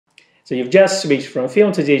So you've just switched from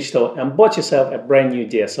film to digital and bought yourself a brand new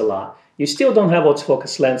DSLR. You still don't have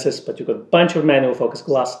autofocus lenses, but you've got a bunch of manual focus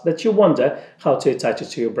glass that you wonder how to attach it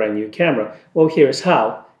to your brand new camera. Well, here's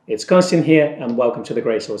how. It's Konstantin here, and welcome to the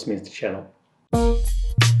Great Sourceminster channel.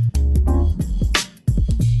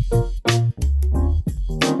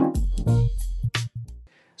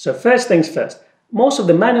 So first things first, most of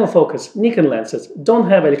the manual focus Nikon lenses don't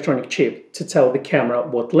have electronic chip to tell the camera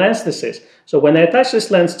what lens this is. So when I attach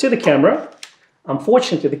this lens to the camera,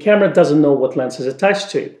 unfortunately the camera doesn't know what lens is attached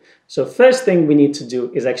to it. So first thing we need to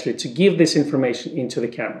do is actually to give this information into the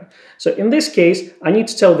camera. So in this case, I need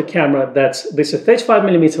to tell the camera that this is a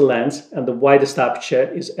 35mm lens and the widest aperture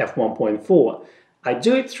is f1.4. I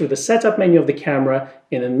do it through the setup menu of the camera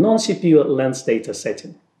in a non-CPU lens data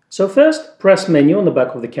setting. So first, press menu on the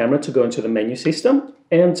back of the camera to go into the menu system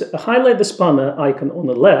and highlight the spanner icon on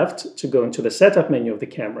the left to go into the setup menu of the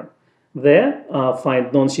camera. There,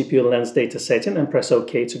 find non-CPU lens data setting and press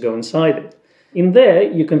OK to go inside it. In there,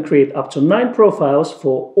 you can create up to 9 profiles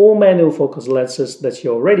for all manual focus lenses that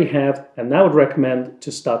you already have, and I would recommend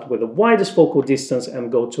to start with the widest focal distance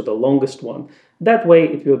and go to the longest one. That way,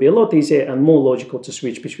 it will be a lot easier and more logical to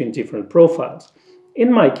switch between different profiles. In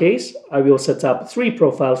my case, I will set up 3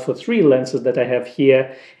 profiles for 3 lenses that I have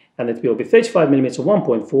here, and it will be 35mm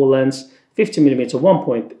 1.4 lens, 50mm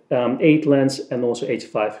 1.8 lens, and also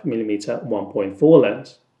 85mm 1.4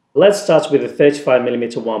 lens. Let's start with the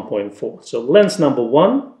 35mm 1.4. So lens number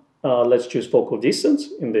 1, let's choose focal distance.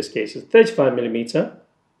 In this case, it's 35mm.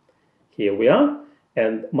 Here we are,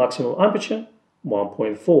 and maximum aperture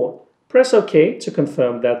 1.4. Press OK to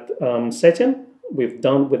confirm that setting. We've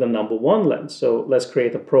done with the number 1 lens. So let's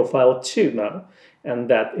create a profile 2 now. And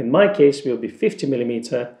that, in my case, will be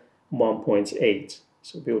 50mm 1.8.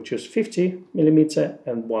 So we'll choose 50mm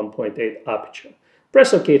and 1.8 aperture.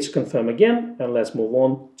 Press OK to confirm again, and let's move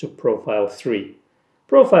on to profile 3.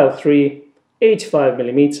 Profile 3,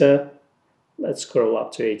 85mm. Let's scroll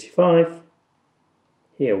up to 85.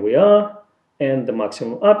 Here we are. And the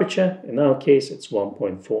maximum aperture, in our case, it's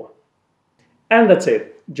 1.4. And that's it.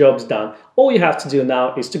 Job's done. All you have to do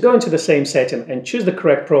now is to go into the same setting and choose the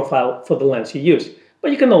correct profile for the lens you use.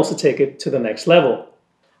 But you can also take it to the next level.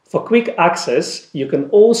 For quick access, you can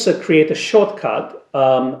also create a shortcut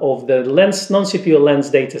of the lens non-CPU lens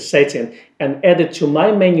data setting and add it to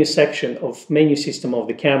my menu section of menu system of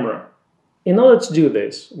the camera. In order to do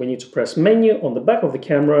this, we need to press menu on the back of the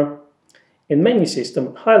camera. In menu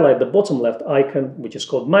system, highlight the bottom left icon, which is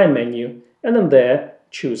called my menu, and then there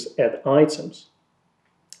choose add items.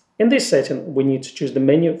 In this setting, we need to choose the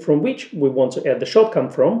menu from which we want to add the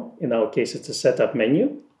shortcut from. In our case, it's a setup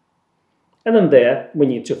menu. And then there, we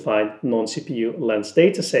need to find non-CPU lens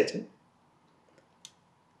data setting.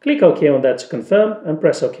 Click OK on that to confirm and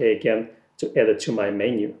press OK again to add it to my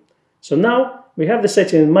menu. So now we have the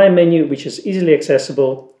setting in my menu, which is easily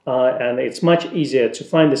accessible, and it's much easier to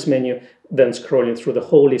find this menu than scrolling through the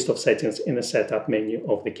whole list of settings in the setup menu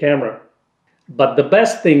of the camera. But the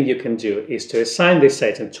best thing you can do is to assign this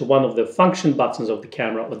setting to one of the function buttons of the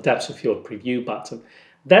camera or depth of field preview button.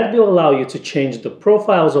 That will allow you to change the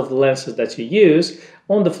profiles of the lenses that you use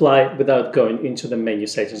on the fly without going into the menu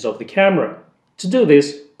settings of the camera. To do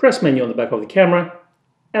this, press menu on the back of the camera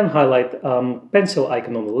and highlight pencil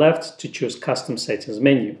icon on the left to choose custom settings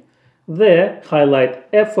menu. There, highlight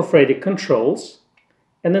F for Freddy controls,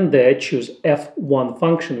 and then there choose F1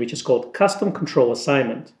 function, which is called custom control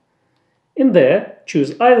assignment. In there,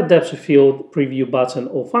 choose either depth of field preview button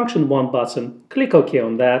or function 1 button, click OK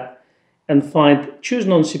on that, and find choose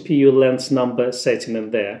non-CPU lens number setting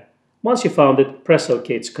in there. Once you found it, press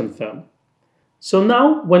OK to confirm. So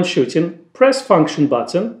now, when shooting, press function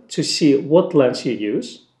button to see what lens you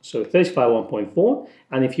use, so 35 1.4,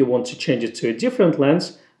 and if you want to change it to a different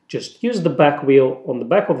lens, just use the back wheel on the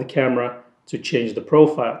back of the camera to change the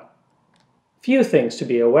profile. Few things to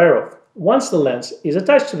be aware of. Once the lens is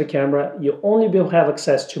attached to the camera, you only will have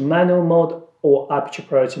access to manual mode or aperture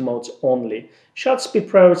priority modes only. Shutter speed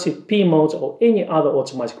priority, P mode, or any other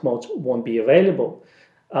automatic mode won't be available.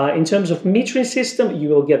 In terms of metering system, you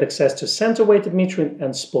will get access to center-weighted metering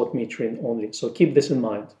and spot metering only, so keep this in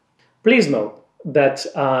mind. Please note that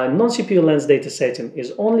non-CPU lens data setting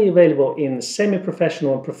is only available in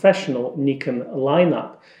semi-professional and professional Nikon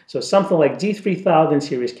lineup. So something like D3000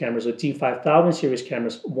 series cameras or D5000 series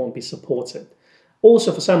cameras won't be supported.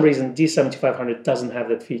 Also, for some reason, D7500 doesn't have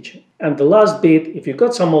that feature. And the last bit, if you've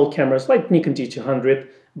got some old cameras like Nikon D200,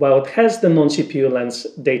 while it has the non-CPU lens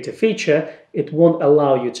data feature, it won't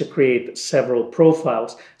allow you to create several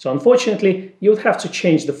profiles. So unfortunately, you'll have to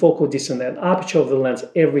change the focal distance and aperture of the lens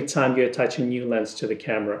every time you attach a new lens to the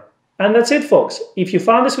camera. And that's it, folks. If you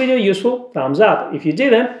found this video useful, thumbs up. If you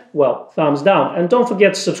didn't, well, thumbs down. And don't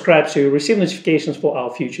forget to subscribe so you receive notifications for our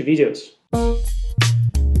future videos.